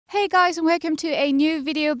Hey guys, and welcome to a new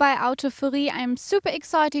video by Autophorie. I'm super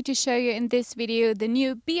excited to show you in this video the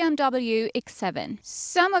new BMW X7.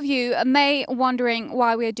 Some of you may wondering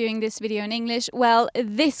why we're doing this video in English. Well,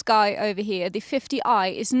 this guy over here, the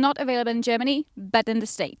 50i, is not available in Germany, but in the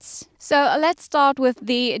States. So let's start with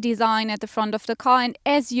the design at the front of the car, and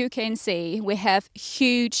as you can see, we have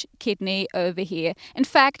huge kidney over here. In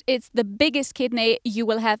fact, it's the biggest kidney you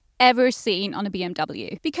will have ever seen on a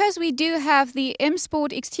BMW. Because we do have the M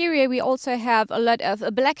Sport exterior, we also have a lot of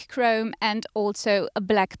black chrome and also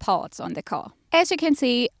black parts on the car. As you can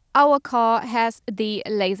see, our car has the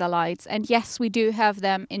laser lights, and yes, we do have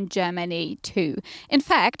them in Germany too. In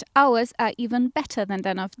fact, ours are even better than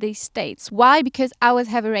that of the States. Why? Because ours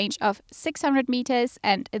have a range of 600 meters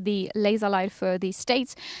and the laser light for the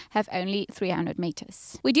States have only 300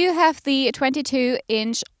 meters. We do have the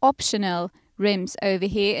 22-inch optional rims over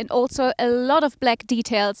here and also a lot of black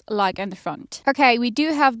details like on the front. Okay, we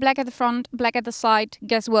do have black at the front, black at the side.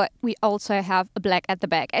 Guess what? We also have a black at the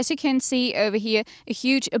back. As you can see over here, a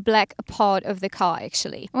huge black part of the car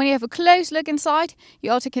actually. When you have a close look inside,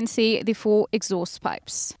 you also can see the 4 exhaust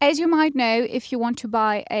pipes. As you might know, if you want to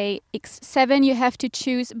buy a X7, you have to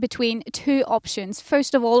choose between 2 options.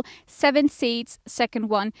 First of all, 7 seats, second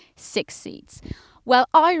one, 6 seats. Well,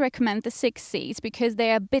 I recommend the 6 seats because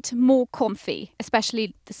they are a bit more comfy,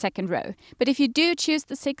 especially the second row. But if you do choose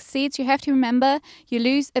the 6 seats, you have to remember you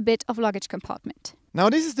lose a bit of luggage compartment. Now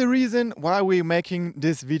this is the reason why we're making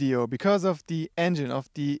this video, because of the engine of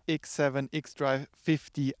the X7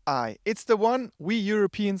 xDrive50i. It's the one we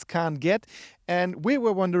Europeans can't get, and we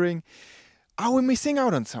were wondering, are we missing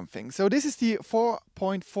out on something? So this is the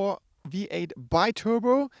 4.4 V8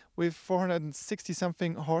 bi-turbo with 460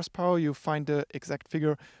 something horsepower. You find the exact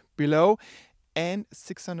figure below, and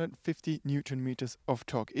 650 Newton meters of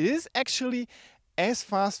torque. It is actually as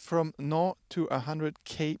fast from 0 to 100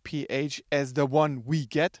 kph as the one we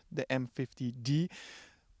get, the M50D,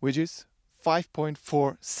 which is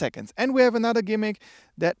 5.4 seconds. And we have another gimmick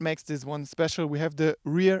that makes this one special. We have the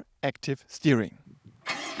rear active steering.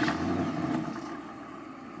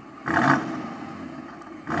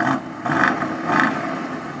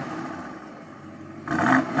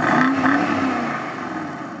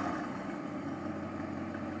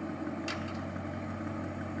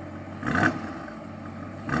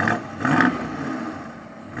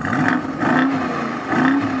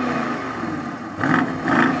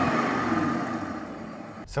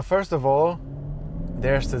 So first of all,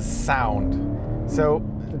 there's the sound. So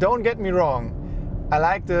don't get me wrong, I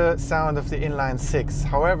like the sound of the inline 6.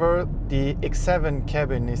 However, the X7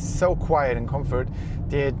 cabin is so quiet and comfort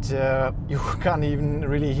that you can't even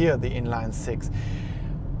really hear the inline 6.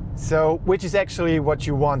 So, which is actually what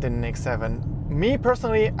you want in an X7. Me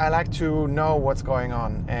personally, I like to know what's going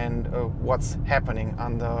on and what's happening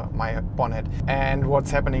under my bonnet. And what's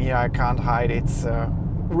happening here I can't hide. It's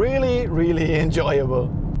really enjoyable.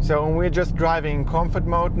 So we're just driving comfort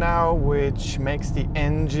mode now, which makes the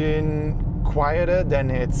engine quieter than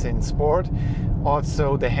it's in sport.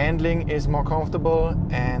 Also the handling is more comfortable,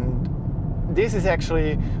 and this is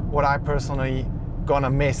actually what I personally gonna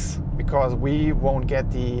miss, because we won't get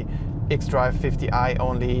the xDrive50i,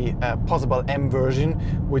 only a possible M version,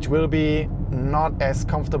 which will be not as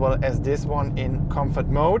comfortable as this one in comfort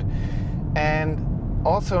mode, and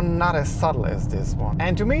also not as subtle as this one.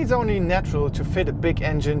 And to me, it's only natural to fit a big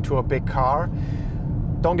engine to a big car.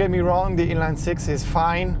 Don't get me wrong, the inline 6 is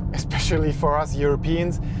fine, especially for us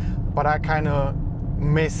Europeans, but I kind of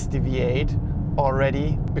miss the V8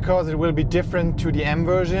 already, because it will be different to the M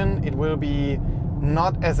version. It will be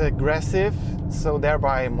not as aggressive, so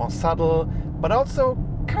thereby more subtle, but also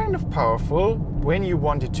kind of powerful when you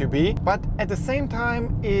want it to be. But at the same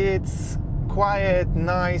time, it's quiet,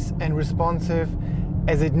 nice and responsive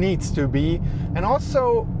as it needs to be. And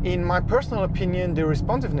also, in my personal opinion, the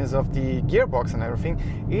responsiveness of the gearbox and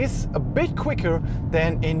everything is a bit quicker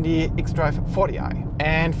than in the xDrive50i.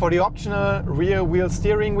 And for the optional rear wheel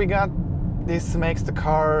steering we got, this makes the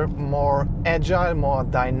car more agile, more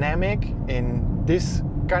dynamic in this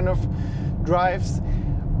kind of drives,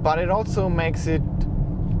 but it also makes it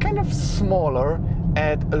kind of smaller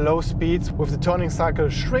at low speeds, with the turning cycle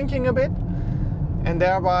shrinking a bit, and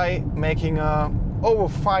thereby making a over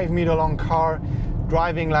 5 meter long car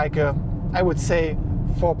driving like a, I would say,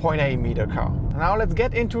 4.8 meter car. Now let's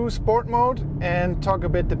get into sport mode and talk a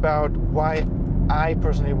bit about why I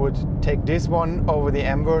personally would take this one over the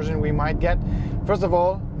M version we might get. First of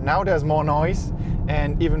all, now there's more noise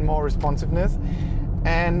and even more responsiveness,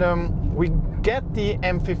 and we get the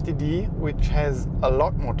M50D, which has a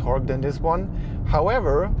lot more torque than this one.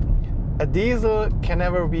 However, a diesel can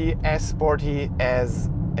never be as sporty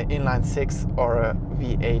as an inline 6 or a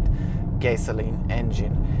V8 gasoline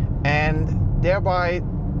engine. And thereby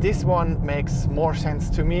this one makes more sense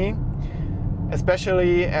to me,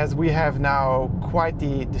 especially as we have now quite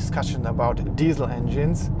the discussion about diesel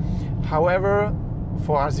engines. However,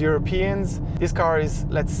 for us Europeans, this car is,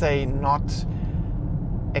 let's say, not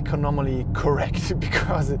economically correct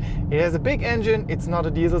because it has a big engine, it's not a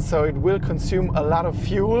diesel, so it will consume a lot of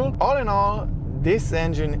fuel. All in all, this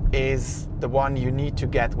engine is the one you need to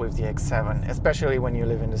get with the X7, especially when you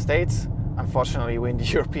live in the States. Unfortunately, we the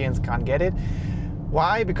Europeans can't get it.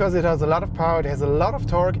 Why? Because it has a lot of power, it has a lot of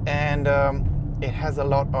torque, and it has a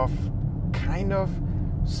lot of kind of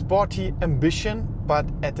sporty ambition, but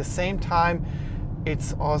at the same time,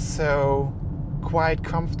 it's also quite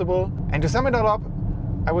comfortable. And to sum it all up,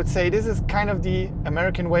 I would say this is kind of the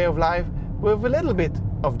American way of life with a little bit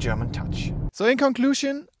of German touch. So in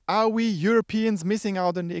conclusion, are we Europeans missing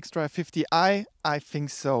out on the xDrive50i? I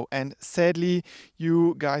think so. And sadly,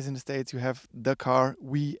 you guys in the States, you have the car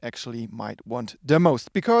we actually might want the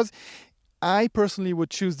most, because I personally would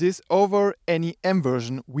choose this over any M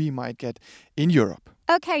version we might get in Europe.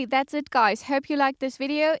 Okay, that's it guys. Hope you liked this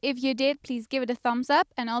video. If you did, please give it a thumbs up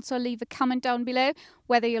and also leave a comment down below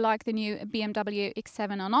whether you like the new BMW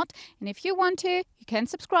X7 or not. And if you want to, you can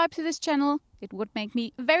subscribe to this channel. It would make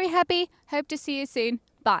me very happy. Hope to see you soon.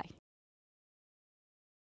 Bye.